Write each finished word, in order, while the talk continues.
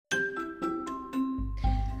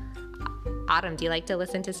Autumn, do you like to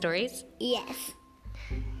listen to stories? Yes.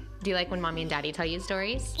 Do you like when Mommy and Daddy tell you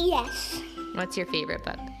stories? Yes. What's your favorite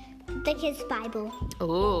book? The Kids Bible.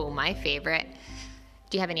 Ooh, my favorite.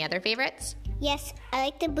 Do you have any other favorites? Yes, I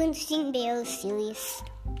like the Boonsing Bears series.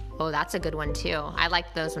 Oh, that's a good one too. I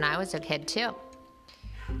liked those when I was a kid too.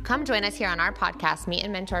 Come join us here on our podcast, Meet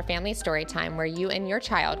and Mentor Family Storytime, where you and your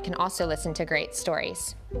child can also listen to great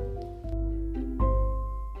stories.